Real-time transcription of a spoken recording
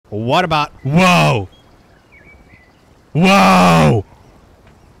What about... Whoa! Whoa!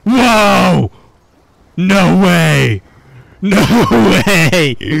 Whoa! No way! No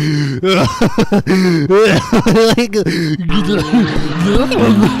way!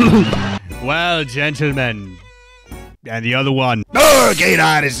 Well, gentlemen. And the other one. Arcane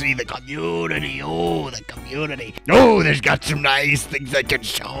Odyssey, the community. Oh, the community. Oh, there's got some nice things I can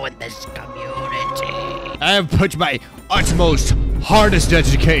show in this community. I have put my utmost, hardest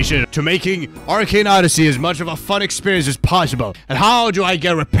dedication to making Arcane Odyssey as much of a fun experience as possible. And how do I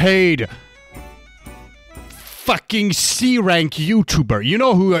get repaid? Fucking C-rank YouTuber. You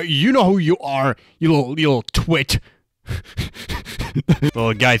know who you are, you little twit. Well,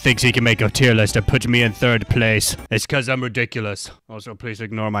 a guy thinks he can make a tier list and put me in 3rd place. It's because I'm ridiculous. Also, please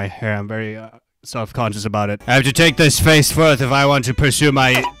ignore my hair. I'm very self-conscious about it. I have to take this face forth if I want to pursue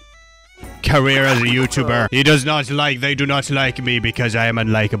my career as a YouTuber. They do not like me because I am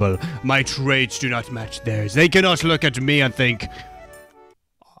unlikable. My traits do not match theirs. They cannot look at me and think,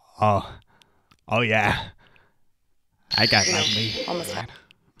 oh yeah, I got me. Almost done.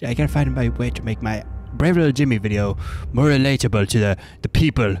 I gotta find my way to make my Brave Little Jimmy video more relatable to the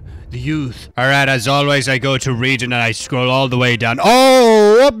people, the youth. Alright, as always, I go to region and I scroll all the way down.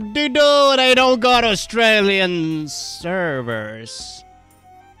 Oh, whoop-de-doo, they don't got Australian servers.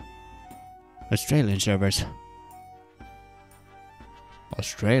 Australian servers.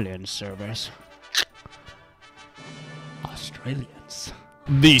 Australian servers. Australians.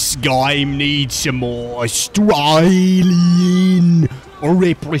 This game needs some more Australian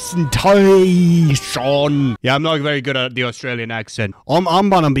representation. Yeah, I'm not very good at the Australian accent. I'm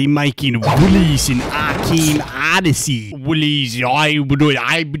gonna be making Woolies in Arcane Odyssey. Woolies,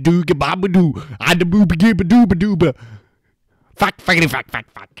 fuck.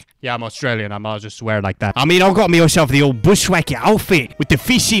 Yeah, I'm Australian. I'll just swear like that. I mean, I've got myself the old bushwhacker outfit with the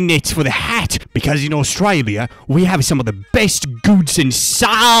fishing nets for the hat. Because in Australia, we have some of the best goods and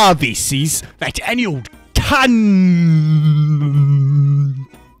services that any old country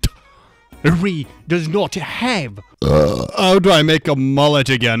does not have. How do I make a mullet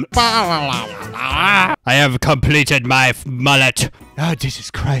again? I have completed my mullet. Oh, Jesus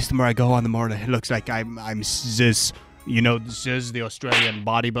Christ, the more I go on, the more it looks like I'm Ziz. You know, Ziz, the Australian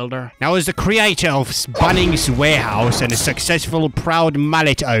bodybuilder. Now, as the creator of Bunnings Warehouse and a successful, proud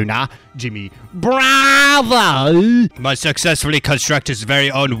mullet owner, Jimmy Bravo must successfully construct his very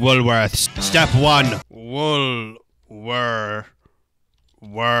own Woolworths. Step 1.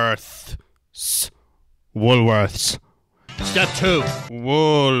 Woolworths. Step 2.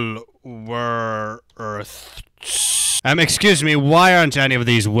 Woolworths. Excuse me, why aren't any of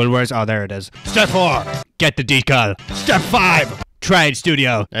these Woolworths? Oh, there it is. Step 4. Get the decal. Step 5. Trade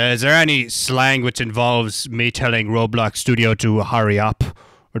Studio. Is there any slang which involves me telling Roblox Studio to hurry up?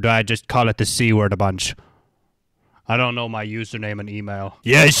 Or do I just call it the C word a bunch? I don't know my username and email.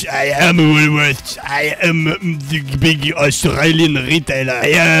 Yes, I am Woolworths. I am the big Australian retailer.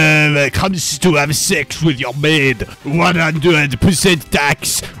 I comes to have sex with your maid. 100%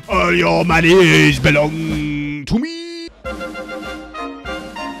 tax. All your money belong to me.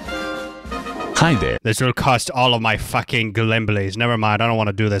 Hi there. This will cost all of my fucking glimblies. Never mind, I don't want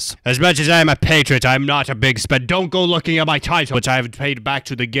to do this. As much as I am a patriot, I'm not a big spend. Don't go looking at my title, which I have paid back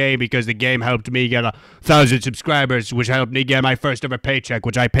to the game because the game helped me get 1,000 subscribers, which helped me get my first ever paycheck,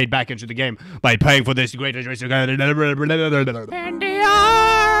 which I paid back into the game by paying for this great... In the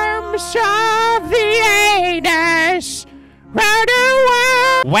arms of the anus.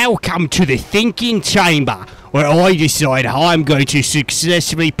 Welcome to the thinking chamber, where I decide how I'm going to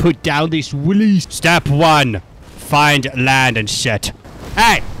successfully put down this Woolies. Step 1. Find land and shit.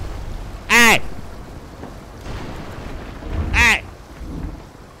 Hey! Hey! Hey!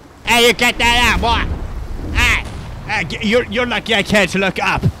 Hey, you get that out, boy! Hey! You're lucky I can't look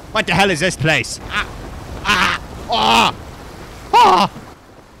up. What the hell is this place?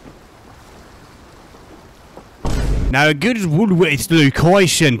 Now, a good Woolworths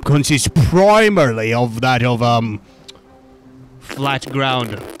location consists primarily of that of, flat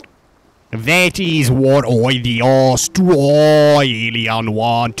ground. That is what I, the Australian,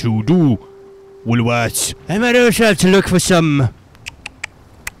 want to do, Woolworths. I might also have to look for some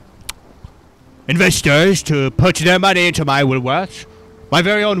investors to put their money into my Woolworths. My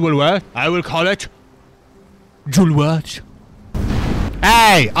very own Woolworth. I will call it Woolworths.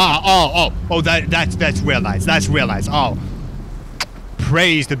 Hey! That's real nice. That's real nice. Oh.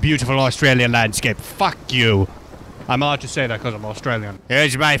 Praise the beautiful Australian landscape. Fuck you. I'm allowed to say that because I'm Australian.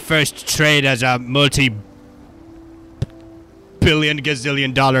 Here's my first trade as a multi-billion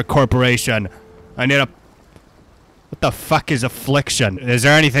gazillion dollar corporation. I need a... What What the fuck is affliction? Is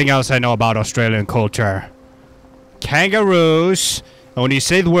there anything else I know about Australian culture? Kangaroos. And when you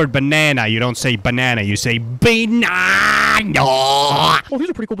say the word banana, you don't say banana, you say banana. Oh, here's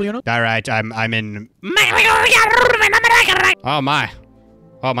a pretty cool banana. Alright, I'm in. Oh my.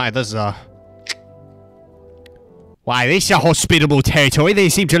 Oh my, this is a. Wow, this is a hospitable territory. They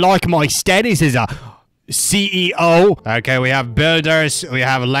seem to like my status as a CEO. Okay, we have builders, we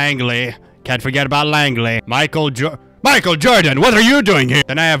have Langley. Can't forget about Langley. Michael Jordan, what are you doing here?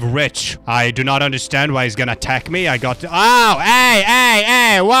 Then I have Rich. I do not understand why he's gonna attack me. I got to— oh,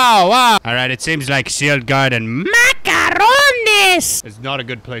 hey, whoa. Alright, it seems like Shield Garden. Macaronis! It's not a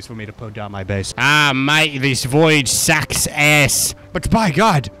good place for me to put down my base. Ah, mate, this voyage sucks ass. But by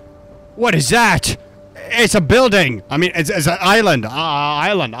God, what is that? It's a building. I mean, it's an island.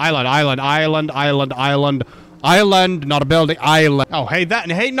 Island, not a building, island. Oh, hey,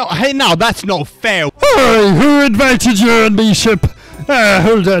 no, that's no fair. Hey, who invited you on me ship?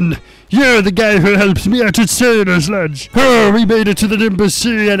 Hold on. You're the guy who helps me out at Sailor's Lodge. Oh, we made it to the Nimbus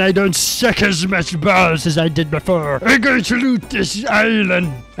Sea and I don't suck as much balls as I did before. I'm going to loot this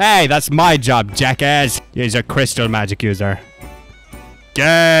island. Hey, that's my job, jackass. He's a crystal magic user.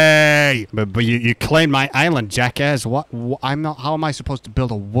 Gay! But you claimed my island, jackass. What? I'm not— how am I supposed to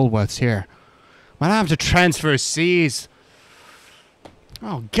build a Woolworths here? When I have to transfer seas.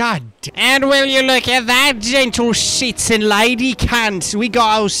 Oh, God. And will you look at that, gentle shits and lady cunts? We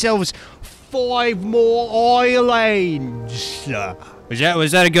got ourselves 5 more islands. Was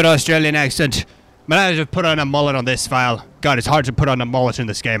that a good Australian accent? But I have to put on a mullet on this file. God, it's hard to put on a mullet in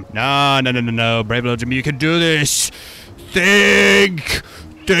this game. No. Brave little Jimmy, you can do this. Think.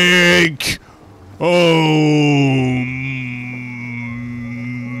 Oh,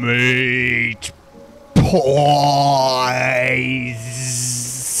 mate. Pie.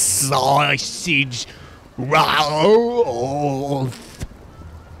 Sausage. Roll.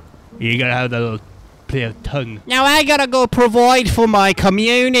 You gotta have that little clear tongue. Now I gotta go provide for my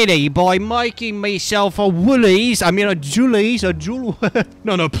community by making myself a Woolies. I mean a Julie's.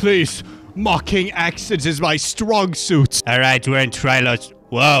 No, please. Mocking accents is my strong suit. Alright, we're in trailers.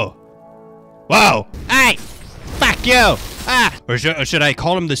 Whoa. Hey! Fuck you! Or should I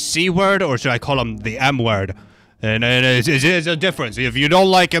call him the C word, or should I call him the M word? And it's a difference. If you don't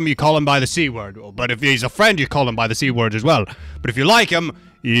like him, you call him by the C word. But if he's a friend, you call him by the C word as well. But if you like him,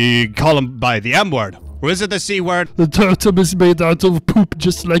 you call him by the M word. Or is it the C word? The turtle is made out of poop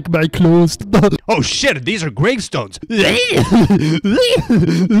just like my clothes. Oh shit, these are gravestones.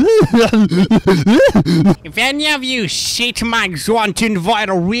 If any of you shitmags want to invite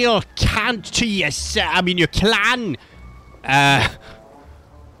a real cunt to your clan, I'm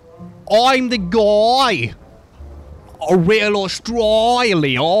the guy. A real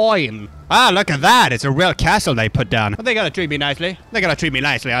Australian. Ah, look at that. It's a real castle they put down. But they gotta treat me nicely.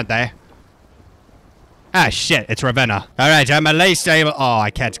 Aren't they? Ah, shit. It's Ravenna. Alright, I'm at least able— oh,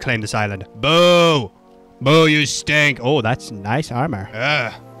 I can't claim this island. Boo! Boo, you stink. Oh, that's nice armor.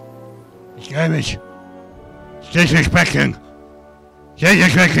 Skirmish. Disrespecting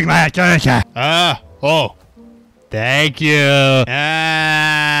my authority. Oh. Thank you.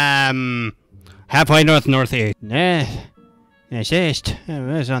 Halfway northeast. It's east.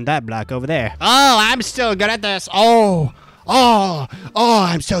 It's on that block over there. Oh, I'm still good at this. Oh,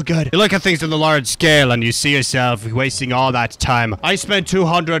 I'm so good. You look at things on a large scale and you see yourself wasting all that time. I spent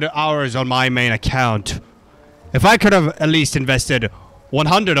 200 hours on my main account. If I could have at least invested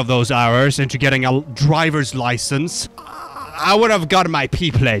 100 of those hours into getting a driver's license, I would have gotten my P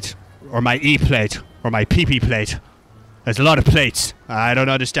plate, or my E plate, or my PP plate. There's a lot of plates. I don't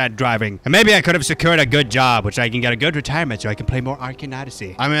understand driving. And maybe I could have secured a good job, which I can get a good retirement so I can play more Arcane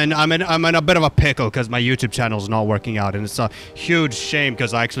Odyssey. I'm in a bit of a pickle because my YouTube channel is not working out, and it's a huge shame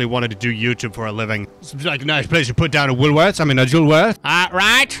because I actually wanted to do YouTube for a living. It's like a nice place to put down a Woolworths. I mean a Woolworth.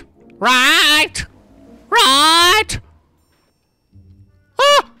 Right.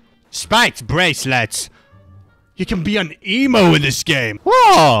 Spiked bracelets. You can be an emo in this game.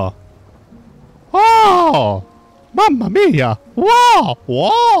 Whoa. Mamma mia!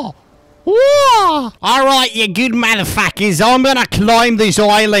 Whoa! Alright, you good motherfuckers, I'm gonna climb this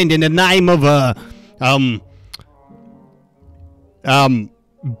island in the name of,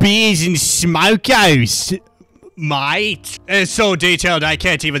 beers and smokos, mate. It's so detailed I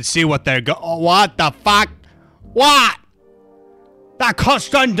can't even see what they're what the fuck? What? That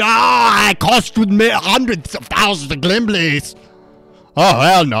cost with me hundreds of thousands of glimblies. Oh,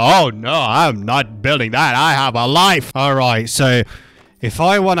 hell no, I'm not building that. I have a life. Alright, so if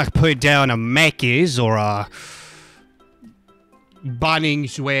I want to put down a Macca's or a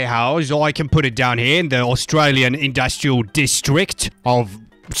Bunnings warehouse, or I can put it down here in the Australian Industrial District of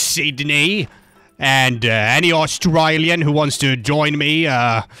Sydney. And any Australian who wants to join me,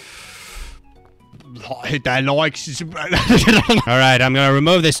 hit that like. Alright, I'm gonna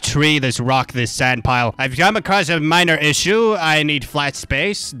remove this tree, this rock, this sand pile. I've come across a minor issue. I need flat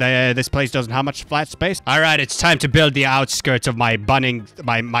space. This place doesn't have much flat space. Alright, it's time to build the outskirts of my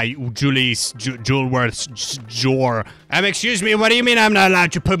Julie's Jewelworth's Jor. Excuse me, what do you mean I'm not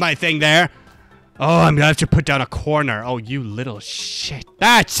allowed to put my thing there? Oh, I'm gonna have to put down a corner. Oh, you little shit.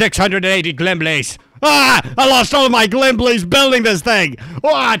 That's 680 Glimblies. Ah! I lost all of my Glimblies building this thing!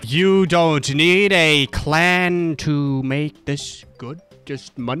 What? You don't need a clan to make this good?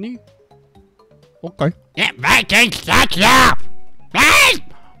 Just money? Okay. Yeah,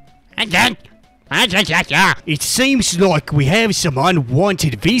 it seems like we have some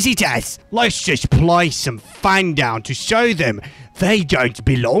unwanted visitors. Let's just place some fan down to show them they don't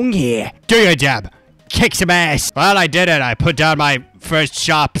belong here. Do your job. Kick some ass. Well, I did it. I put down my first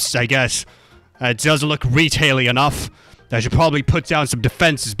shops, I guess. It doesn't look retail-y enough. I should probably put down some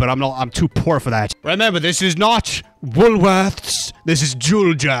defenses, but I'm too poor for that. Remember, this is not Woolworths. This is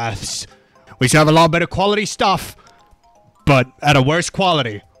Jewelworths. We should have a lot better quality stuff, but at a worse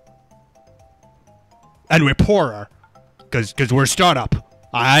quality. And we're poorer, because we're a startup.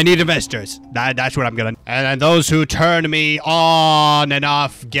 I need investors. That's what I'm gonna... And those who turn me on and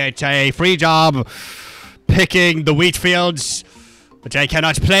off get a free job picking the wheat fields, which I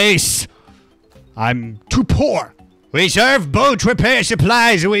cannot place. I'm too poor. We serve boat repair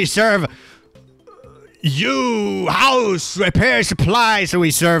supplies. We serve house repair supplies.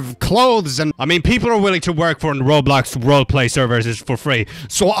 We serve clothes. And I mean, people are willing to work for Roblox roleplay servers for free.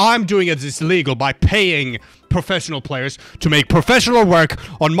 So I'm doing it as legal by paying professional players to make professional work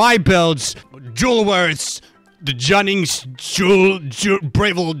on my builds. Jewelworths, the Jennings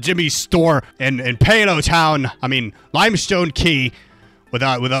Bravel Jimmy store in Palo Town. I mean, Limestone Key with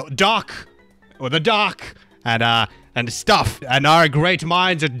a dock. With a dock and stuff. And our great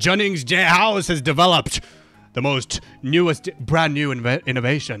minds at Jennings J House has developed the most newest brand new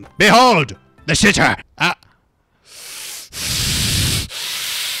innovation. Behold, the shitter.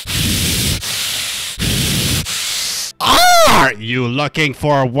 Are you looking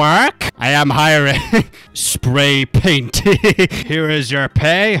for work? I am hiring. Spray paint. Here is your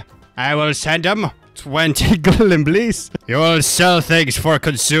pay. I will send them 20 Glimblies. You will sell things for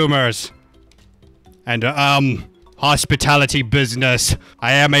consumers. And, hospitality business.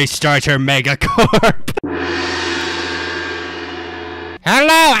 I am a starter megacorp. Hello,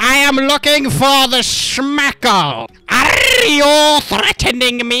 I am looking for the schmeckle. Are you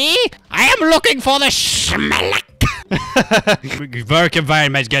threatening me? I am looking for the schmeck. Work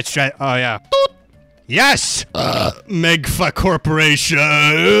environment gets straight. Oh, yeah. Yes! Megfa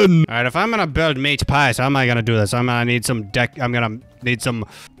Corporation! Alright, if I'm gonna build meat pies, how am I gonna do this? I'm gonna need some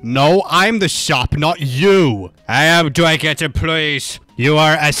No, I'm the shop, not you! Do I get employees? You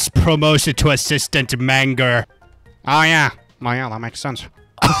are promoted to assistant manger. Oh yeah, that makes sense.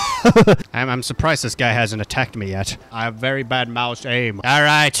 I'm surprised this guy hasn't attacked me yet. I have very bad mouse aim.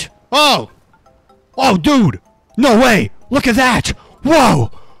 Alright. Oh! Oh, dude! No way! Look at that!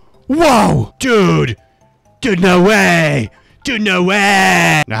 Whoa! Whoa! Dude, no way! Dude, no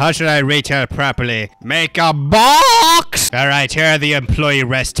way! Now, how should I retail properly? Make a box! Alright, here are the employee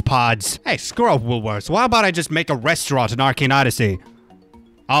rest pods. Hey, screw up Woolworths. Why about I just make a restaurant in Arcane Odyssey?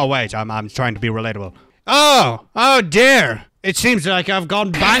 Oh, wait, I'm trying to be relatable. Oh dear! It seems like I've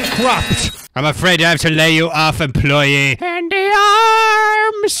gone bankrupt. I'm afraid I have to lay you off, employee. In the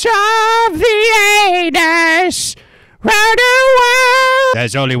arms of the anus. Round the world.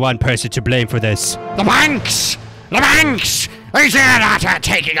 There's only one person to blame for this. The banks! The banks! They're not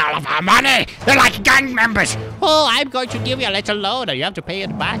taking all of our money! They're like gang members! Oh, I'm going to give you a little loan and you have to pay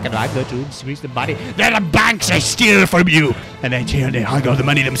it back and I'm going to increase the money. They're the banks that steal from you! And they hug all the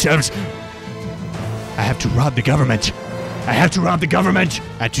money themselves. I have to rob the government. I have to rob the government.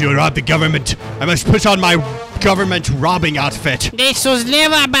 And to rob the government, I must put on my government robbing outfit. This was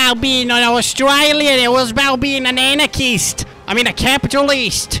never about being an Australian. It was about being an anarchist. I mean, a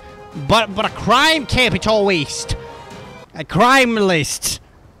capitalist. But a crime capitalist. A crime list.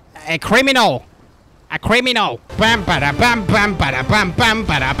 A criminal. A criminal. Bam bada bam bam bada bam bam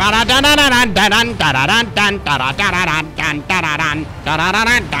bada bada da da da da da da da da da da da.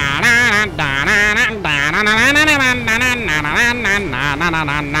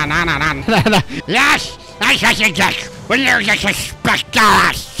 Yes.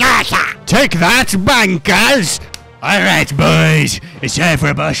 Take that, bankers! Alright, boys. It's time for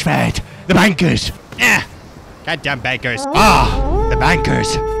a bush fight. The bankers. Yeah. Goddamn bankers. Ah! The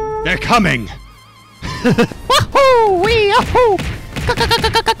bankers. They're coming. Wahoo! Wee-yahoo!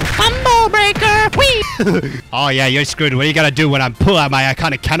 Combo breaker! Wee! Oh yeah, you're screwed. What are you gonna do when I'm pull out my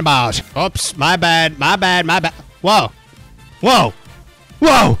iconic cannonballs? Oops, my bad, my bad, my bad. Whoa. Whoa.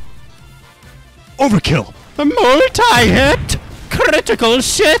 Whoa. Overkill. A multi-hit. Critical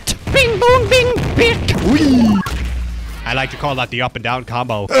shit. Bing, boom, bing, bit. Wee. I like to call that the up and down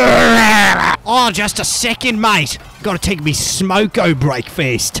combo. Oh, just a second, mate. Gotta take me smoko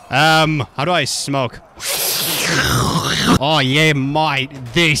breakfast. How do I smoke? Oh yeah, mate.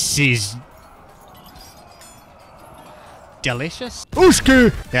 This is delicious.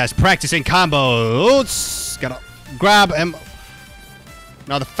 Uski! Yes, practicing combos. Gotta grab him.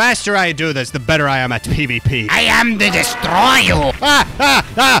 Now, the faster I do this, the better I am at PvP. I am the destroyer!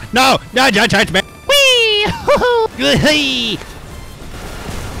 No, don't touch me. Wee!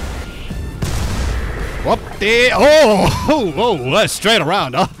 Whoop, straight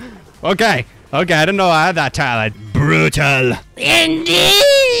around, huh? Okay, I didn't know I had that talent. Brutal.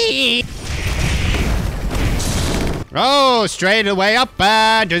 Indeed! Oh, straight away up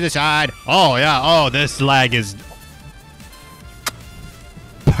and to the side. Oh, yeah, oh, this lag is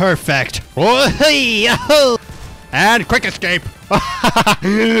perfect. And quick escape.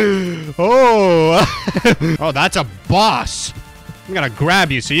 Oh, that's a boss. I'm gonna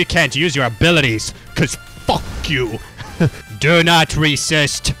grab you so you can't use your abilities, cause fuck you. Do not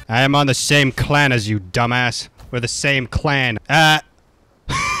resist. I am on the same clan as you, dumbass. We're the same clan. We're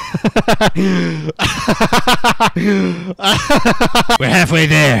halfway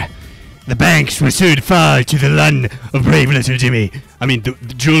there. The banks will soon fall to the land of brave little Jimmy. I mean, the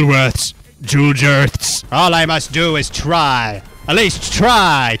Jewelworths. Jeweljerths. All I must do is try. At least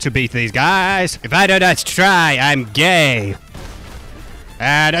try to beat these guys. If I do not try, I'm gay.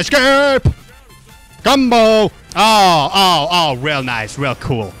 And escape! Gumbo! Oh, real nice, real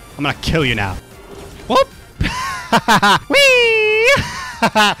cool. I'm gonna kill you now. Whoop! Whee!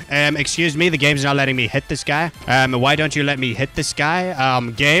 Excuse me, the game's not letting me hit this guy. Why don't you let me hit this guy?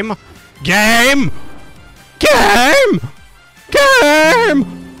 Game? Game! Game! Game!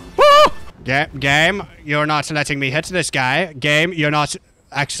 Oh! Game, you're not letting me hit this guy. Game, you're not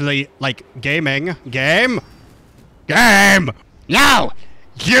actually, like, gaming. Game? Game! No!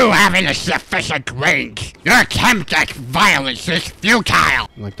 You haven't sufficient range. Your attempt at violence is futile.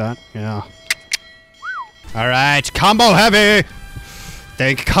 Like that? Yeah. Alright, combo heavy!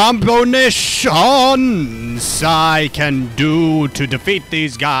 Think combinations I can do to defeat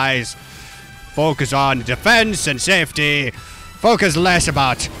these guys. Focus on defense and safety. Focus less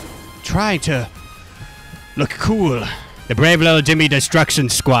about trying to look cool. The Brave Little Jimmy Destruction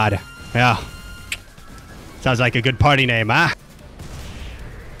Squad. Yeah. Sounds like a good party name, huh?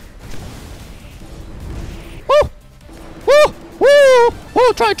 Woo!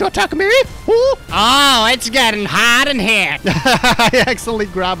 Trying to attack me? Woo! Oh, it's getting hot in here. I accidentally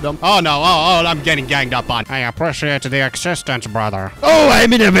grabbed him. Oh no, I'm getting ganged up on. I appreciate the existence, brother. Oh,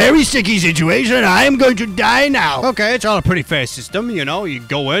 I'm in a very sticky situation. I am going to die now. Okay, it's all a pretty fair system, you know. You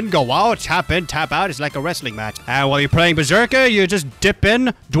go in, go out, tap in, tap out. It's like a wrestling match. And while you're playing Berserker, you just dip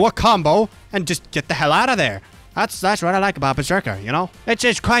in, do a combo, and just get the hell out of there. That's what I like about Berserker, you know?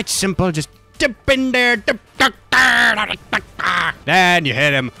 It's quite simple, just dip in there, dip. Then you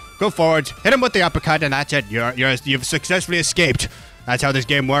hit him. Go forward, hit him with the uppercut, and that's it. You've successfully escaped. That's how this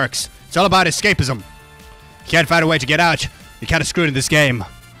game works. It's all about escapism. You can't find a way to get out. You're kind of screwed in this game.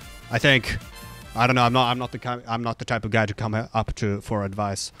 I think. I don't know. I'm not the type of guy to come up to for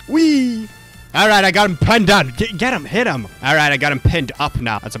advice. Wee. All right, I got him pinned down. Get him, hit him. All right, I got him pinned up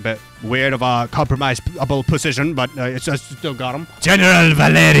now. That's a bit weird of a compromisable position, but it's just still got him. General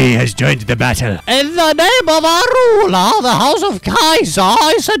Valeri has joined the battle. In the name of our ruler, the House of Kaiser,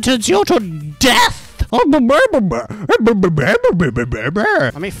 I sentence you to death. Let me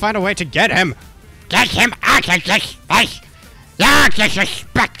find a way to get him. Get him out of this place. Your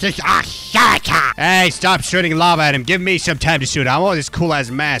disrespect is authority. Hey, stop shooting lava at him. Give me some time to shoot. I want this cool-ass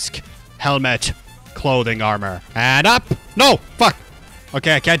mask. Helmet, clothing, armor. And up! No! Fuck!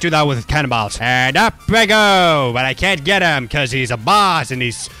 Okay, I can't do that with cannonballs. And up we go! But I can't get him because he's a boss and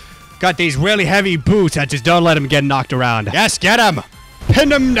he's got these really heavy boots that just don't let him get knocked around. Yes, get him!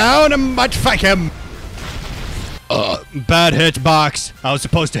 Pin him down and butt fuck him! Bad hitbox. I was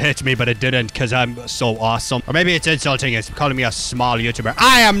supposed to hit me, but it didn't because I'm so awesome. Or maybe it's insulting. It's calling me a small YouTuber.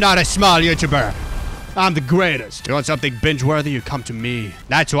 I am not a small YouTuber! I'm the greatest. You want something binge-worthy? You come to me.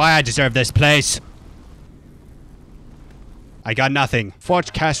 That's why I deserve this place. I got nothing.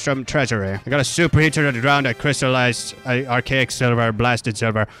 Fort Castrum Treasury. I got a superheater underground. I crystallized archaic silver, blasted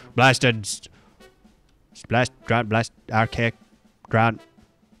silver, blast, archaic Drown.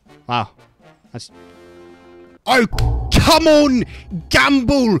 Wow. That's... Oh, come on!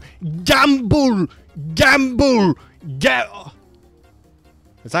 Gamble! Gamble! Gamble!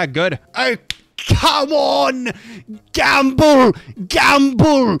 Is that good? Oh, come on! Gamble!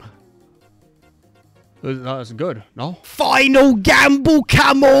 Gamble! That's good. No? Final gamble,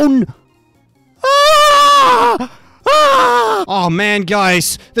 come on! Ah! Ah! Oh man,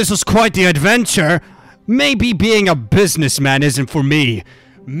 guys, this was quite the adventure. Maybe being a businessman isn't for me.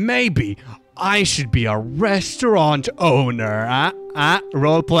 Maybe I should be a restaurant owner.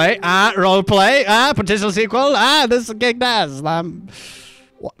 Roleplay. Roleplay. Potential sequel. This is kick ass.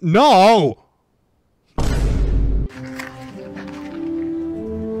 No.